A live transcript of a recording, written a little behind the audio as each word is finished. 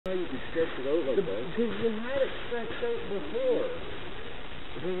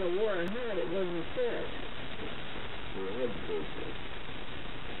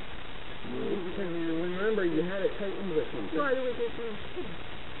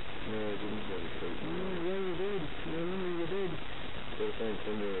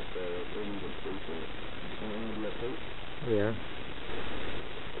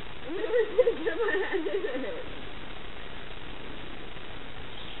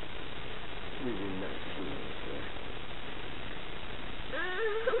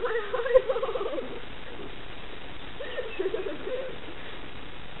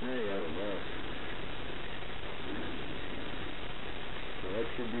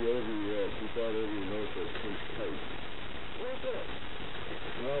thought every note was too tight. What's up?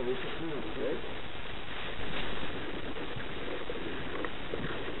 Well, we should see it, right?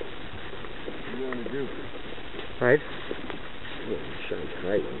 What do you want to do? Right? Yeah, shine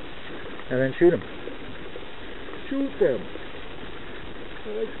tight. And then shoot them. Shoot them! I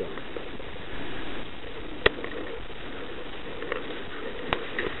like that.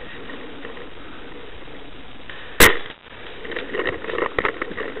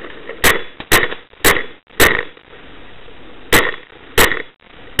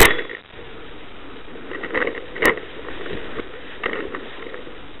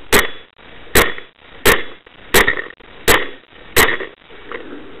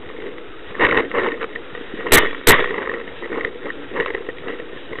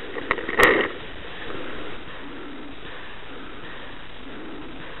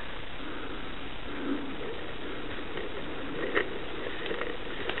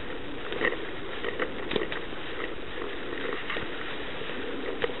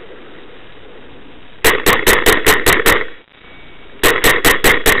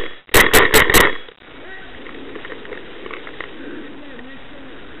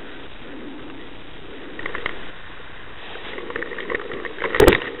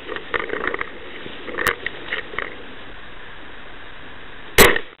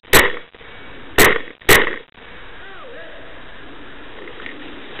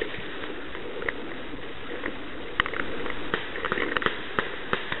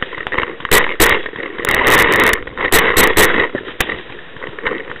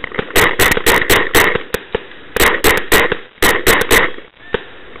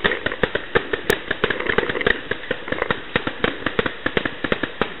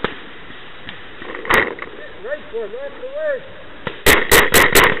 That's the word.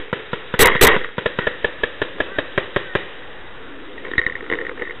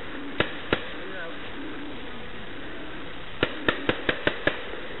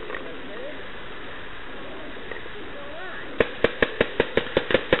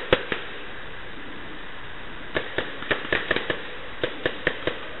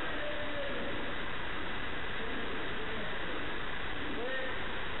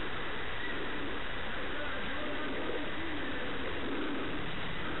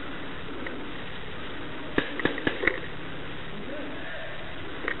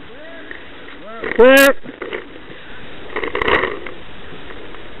 What?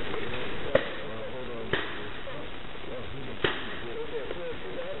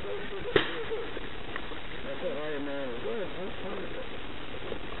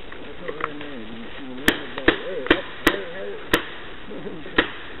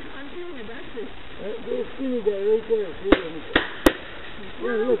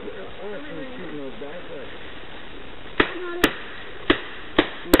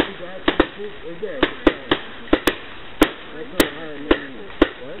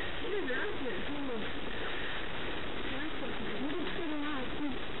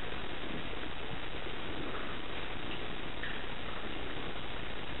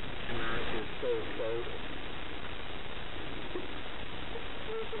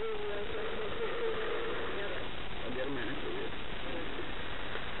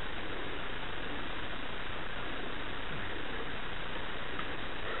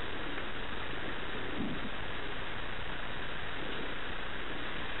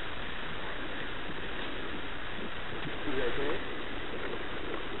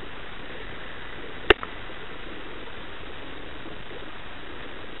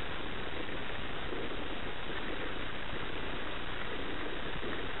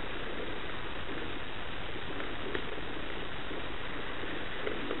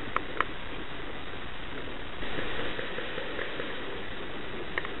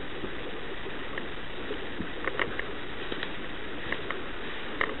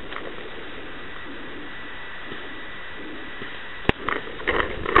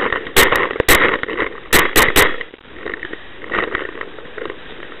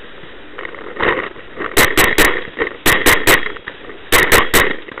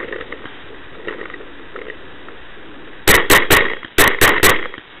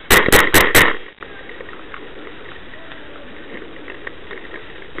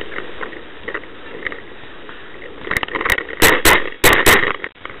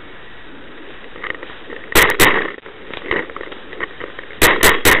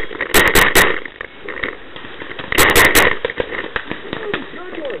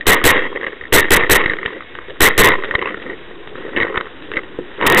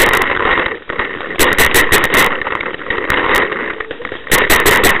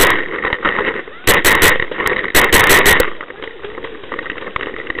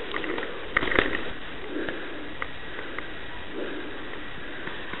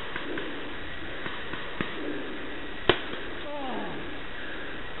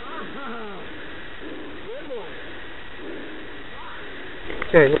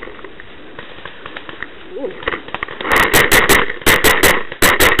 Okay.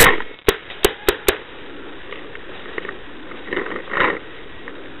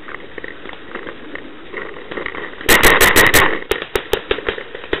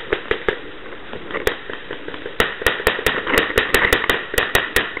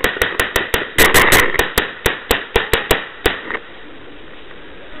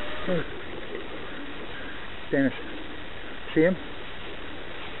 Dennis, see him?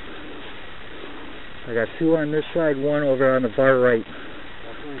 I got two on this side, one over on the far right.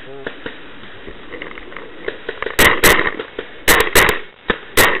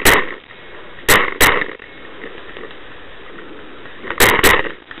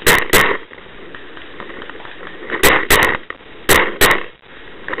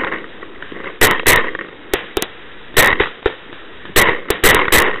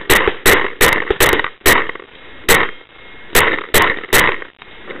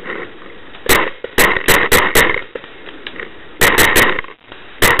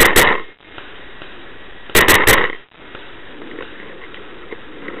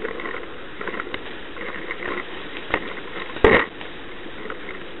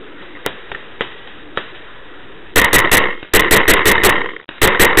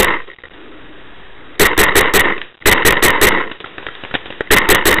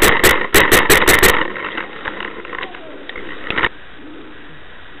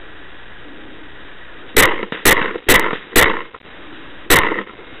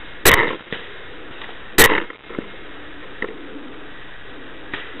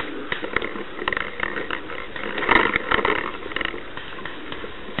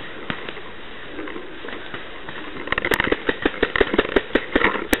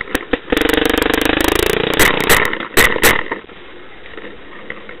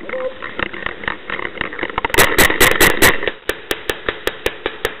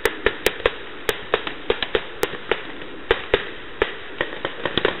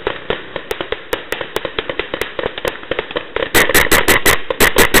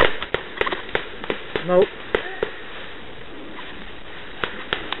 Nope.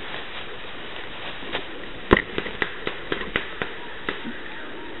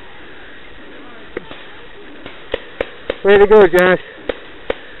 Way to go, Josh.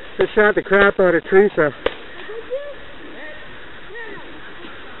 Just shot the crap out of Teresa.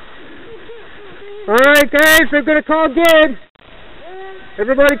 Alright guys, we're going to call good.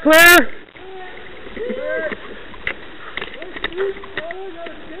 Everybody clear?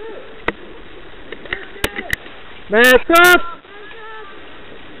 Mask off!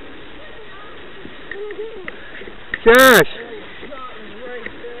 Josh!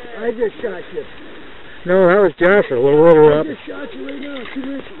 I just shot you. No, that was Josh. A little roller up. I just shot you right now, 2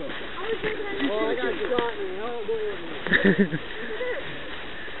 minutes ago. Oh, I got shot in the elbow.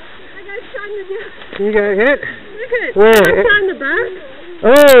 I got shot in the back. You got hit? Look at it. Where? I got shot in the back.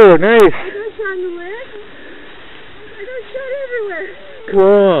 Oh, nice. I got shot in the leg. I got shot everywhere.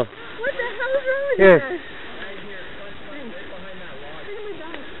 Cool. What the hell is wrong with Yeah. that?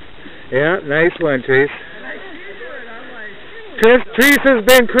 Yeah, nice one, Trees. Teresa's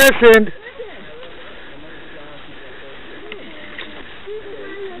been christened.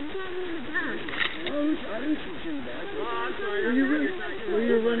 Were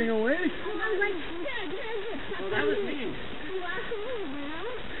you running away? Oh, that was me.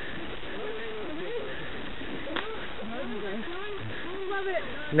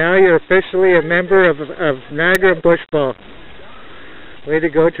 Now you're officially a member of Niagara Bushball. Way to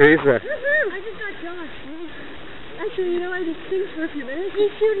go, Teresa. I just got Josh. Actually, you know, I just think for a few minutes. He's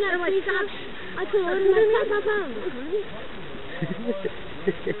shooting at like cops. I told him, like, pop.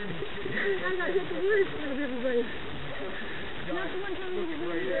 I got hit the worst out of everybody. Not the one time we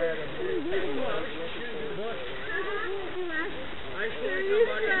were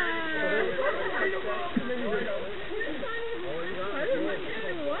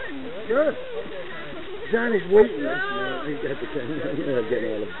Good. Johnny's waiting. He's got the camera. He's not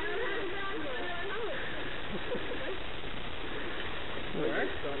getting all of it.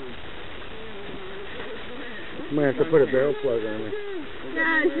 Might have to put a barrel plug on it.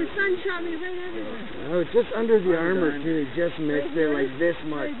 Yeah, his son shot me right everywhere. I was just under the armor too. He just missed it like this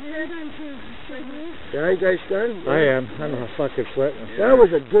much. Yeah, you guys done? I am. I'm fucking sweating. That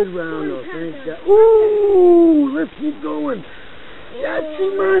was a good round though. Thanks, guys. Ooh, let's keep going. Yeah,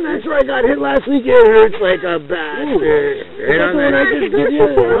 see, man, that's where I got hit last week. It hurts like a bastard. Right on the I just did you.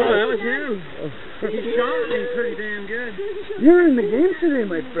 Oh, that was him. He shot me pretty damn good. You're in the game today,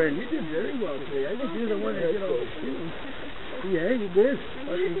 my friend. You did very well today. I think you're the one that did all the shooting. Yeah, you did.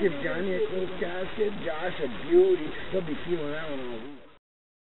 I can give Johnny a close casket. Josh a beauty. He'll be feeling that one all week.